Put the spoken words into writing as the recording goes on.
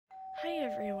Hi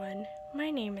everyone, my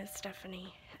name is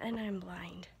Stephanie and I'm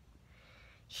blind.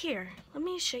 Here, let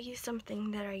me show you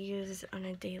something that I use on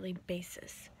a daily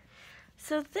basis.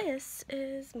 So this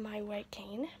is my white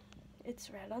cane.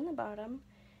 It's red on the bottom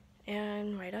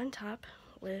and white on top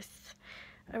with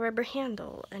a rubber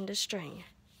handle and a string.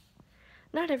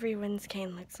 Not everyone's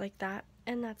cane looks like that,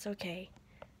 and that's okay.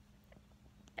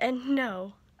 And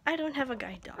no, I don't have a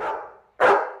guide dog.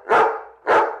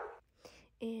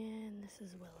 And this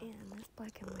is Willow. And this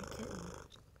black and white kitten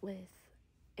with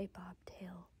a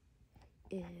bobtail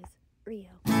is Rio.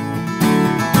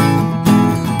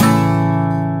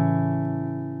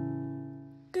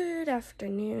 Good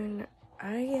afternoon.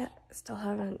 I still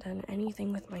haven't done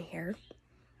anything with my hair,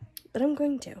 but I'm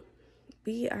going to.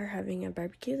 We are having a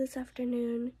barbecue this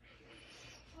afternoon.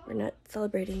 We're not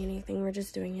celebrating anything, we're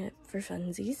just doing it for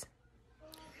funsies.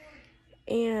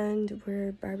 And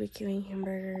we're barbecuing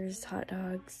hamburgers, hot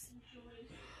dogs,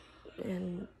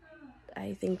 and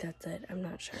I think that's it. I'm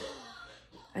not sure.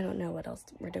 I don't know what else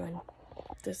we're doing.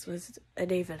 This was a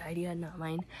David idea, not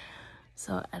mine.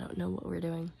 So I don't know what we're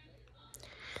doing.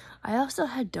 I also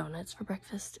had donuts for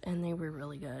breakfast, and they were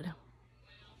really good.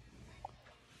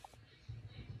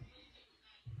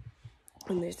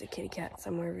 And there's a kitty cat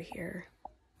somewhere over here.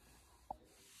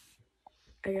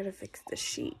 I gotta fix the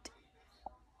sheet.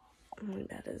 My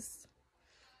bed is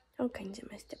all kinds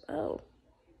of messed up. Oh.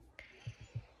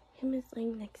 Him is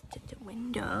laying next to the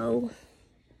window.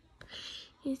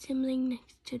 Is him laying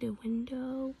next to the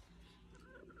window?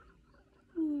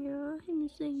 Yeah, him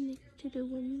is laying next to the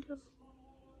window.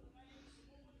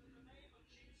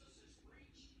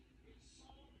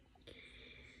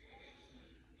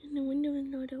 And the window is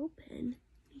not open.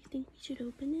 Do you think we should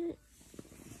open it?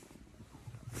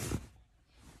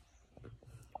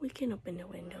 We can open the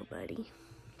window, buddy.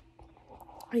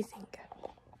 I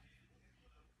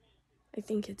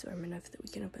think it's warm enough that we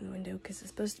can open the window because it's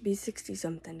supposed to be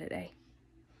 60-something today.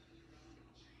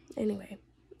 Anyway,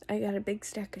 I got a big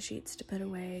stack of sheets to put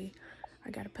away.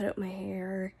 I gotta put up my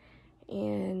hair,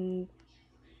 and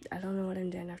I don't know what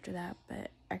I'm doing after that, but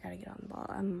I gotta get on the ball.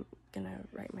 I'm gonna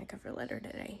write my cover letter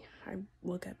today. I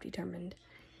woke up determined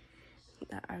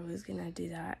that I was gonna do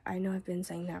that. I know I've been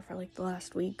saying that for like the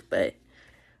last week, but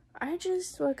I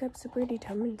just woke up super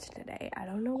determined today. I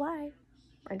don't know why.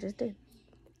 I just did.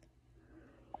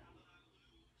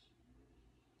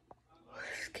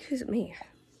 Excuse me.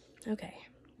 Okay,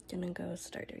 gonna go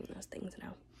start doing those things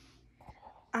now.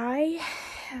 I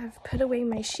have put away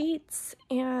my sheets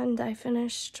and I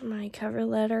finished my cover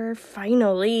letter.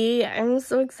 Finally, I'm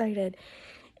so excited.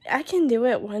 I can do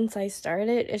it once I start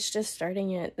it. It's just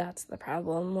starting it that's the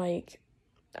problem. Like,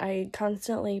 I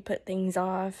constantly put things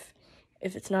off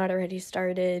if it's not already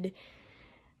started,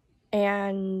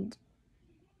 and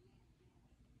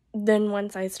then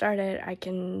once I start it, I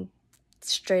can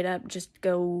straight up just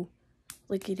go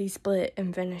lickety-split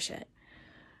and finish it.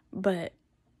 But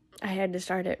I had to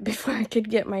start it before I could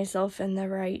get myself in the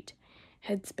right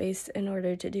headspace in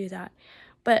order to do that.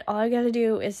 But all I gotta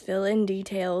do is fill in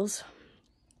details.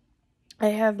 I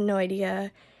have no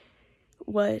idea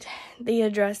what the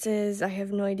address is. I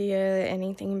have no idea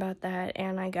anything about that,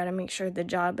 and I gotta make sure the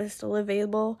job is still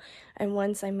available. And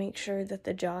once I make sure that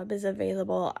the job is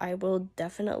available, I will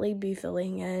definitely be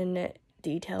filling in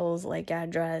details like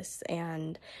address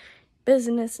and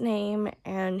business name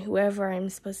and whoever I'm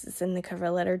supposed to send the cover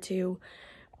letter to.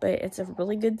 But it's a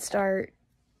really good start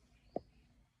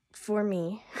for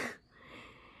me.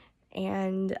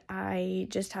 And I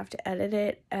just have to edit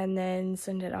it and then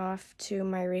send it off to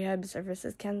my rehab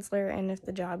services counselor, and if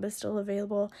the job is still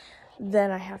available,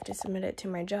 then I have to submit it to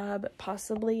my job,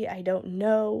 possibly. I don't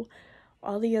know.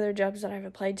 All the other jobs that I've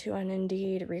applied to on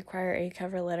Indeed require a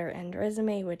cover letter and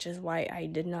resume, which is why I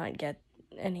did not get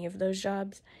any of those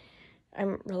jobs.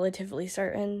 I'm relatively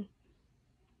certain.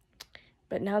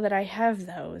 But now that I have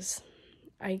those,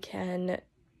 I can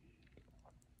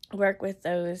work with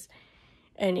those.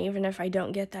 And even if I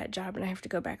don't get that job and I have to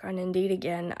go back on Indeed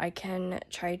again, I can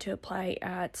try to apply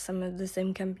at some of the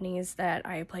same companies that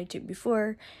I applied to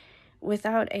before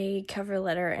without a cover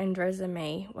letter and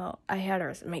resume. Well, I had a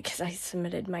resume because I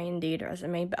submitted my Indeed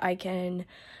resume, but I can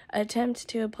attempt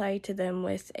to apply to them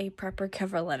with a proper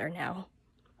cover letter now,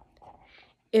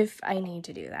 if I need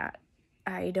to do that.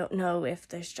 I don't know if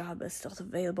this job is still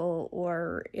available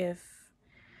or if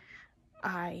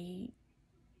I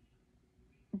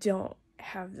don't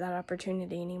have that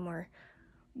opportunity anymore.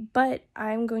 But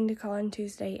I'm going to call on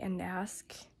Tuesday and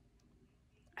ask.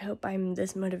 I hope I'm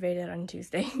this motivated on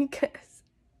Tuesday because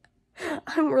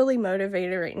I'm really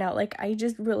motivated right now. Like, I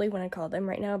just really want to call them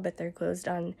right now, but they're closed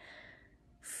on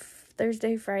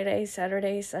Thursday, Friday,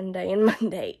 Saturday, Sunday, and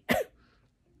Monday.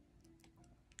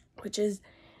 Which is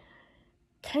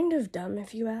kind of dumb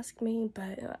if you ask me,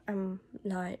 but I'm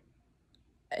not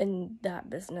in that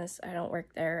business. I don't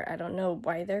work there. I don't know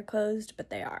why they're closed,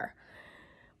 but they are.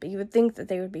 But you would think that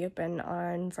they would be open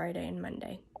on Friday and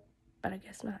Monday, but I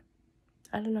guess not.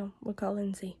 I don't know. We'll call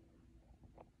and see.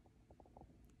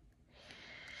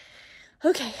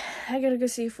 Okay, I gotta go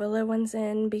see if Willow wants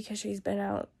in because she's been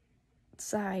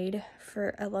outside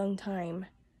for a long time,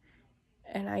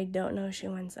 and I don't know if she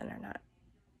wants in or not.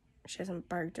 She hasn't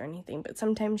barked or anything, but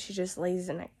sometimes she just lays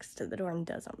next to the door and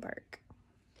doesn't bark.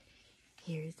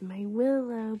 Here's my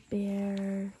Willow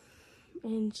bear,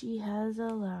 and she has a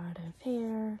lot of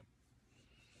hair.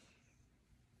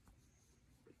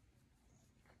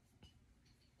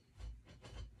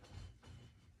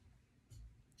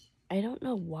 I don't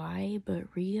know why,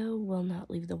 but Rio will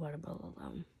not leave the water bowl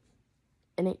alone.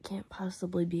 And it can't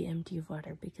possibly be empty of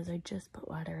water because I just put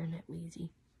water in it, Wheezy.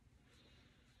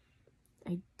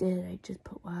 I just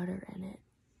put water in it.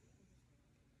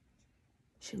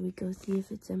 Should we go see if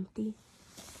it's empty?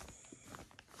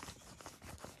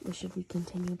 Or should we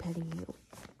continue petting you?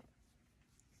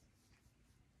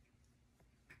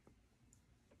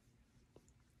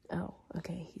 Oh,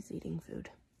 okay, he's eating food.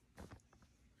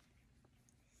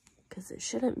 Because it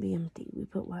shouldn't be empty. We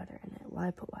put water in it.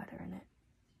 Why put water in it?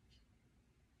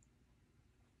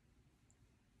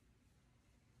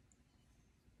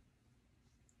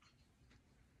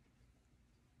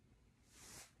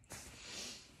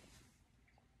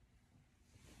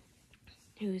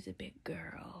 Who's a big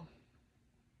girl?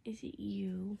 Is it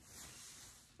you?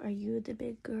 Are you the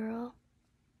big girl?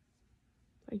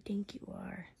 I think you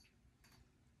are.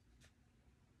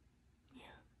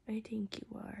 Yeah, I think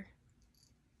you are.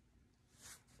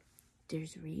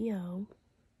 There's Rio.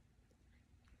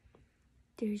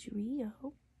 There's Rio.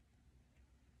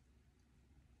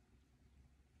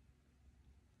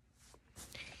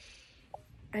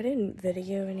 I didn't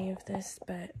video any of this,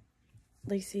 but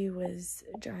Lacey was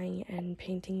drawing and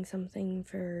painting something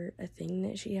for a thing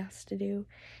that she has to do,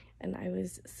 and I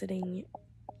was sitting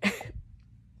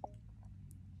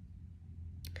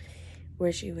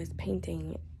where she was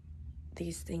painting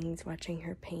these things, watching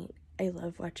her paint. I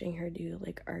love watching her do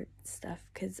like art stuff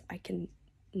because I can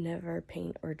never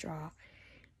paint or draw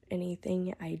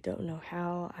anything. I don't know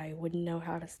how. I wouldn't know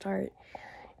how to start,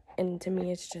 and to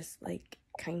me it's just like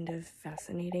kind of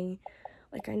fascinating.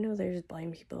 Like, I know there's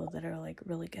blind people that are like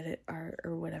really good at art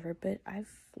or whatever, but I've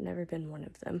never been one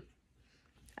of them.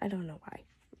 I don't know why.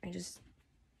 I just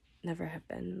never have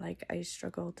been. Like, I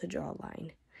struggle to draw a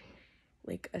line,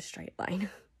 like a straight line.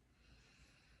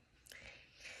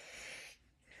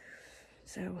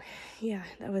 So, yeah,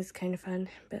 that was kind of fun,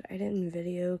 but I didn't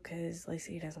video because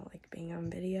Lacey doesn't like being on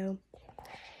video,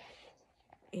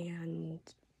 and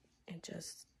I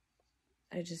just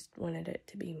wanted it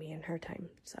to be me and her time,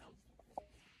 so,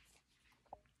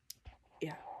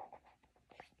 yeah.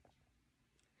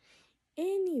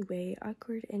 Anyway,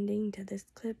 awkward ending to this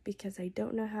clip because I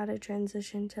don't know how to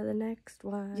transition to the next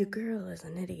one. Your girl is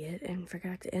an idiot and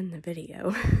forgot to end the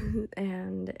video,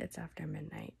 and it's after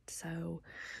midnight, so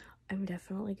I'm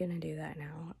definitely gonna do that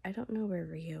now. I don't know where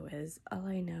Rio is. All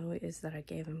I know is that I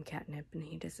gave him catnip and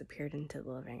he disappeared into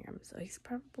the living room, so he's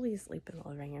probably asleep in the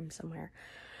living room somewhere.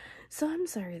 So I'm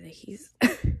sorry that he's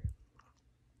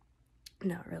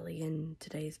not really in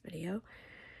today's video.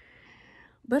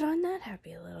 But on that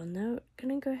happy little note,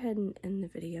 gonna go ahead and end the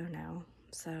video now.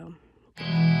 So,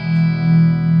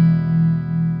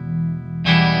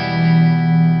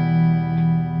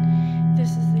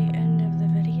 this is the end of the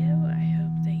video. I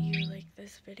hope that you like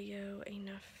this video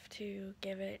enough to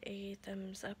give it a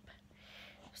thumbs up.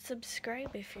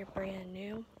 Subscribe if you're brand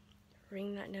new.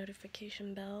 Ring that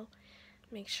notification bell.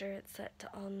 Make sure it's set to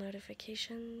all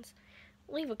notifications.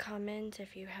 Leave a comment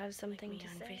if you have something to say.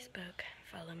 Follow me on Facebook,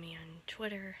 follow me on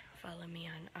Twitter, follow me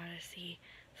on Odyssey,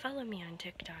 follow me on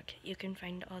TikTok. You can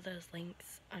find all those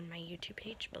links on my YouTube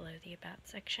page below the About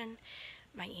section.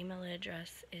 My email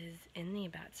address is in the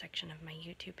About section of my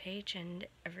YouTube page, and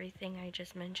everything I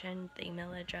just mentioned, the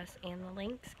email address and the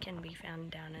links, can be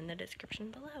found down in the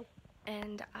description below.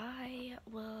 And I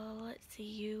will see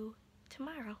you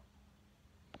tomorrow.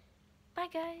 Bye,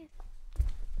 guys.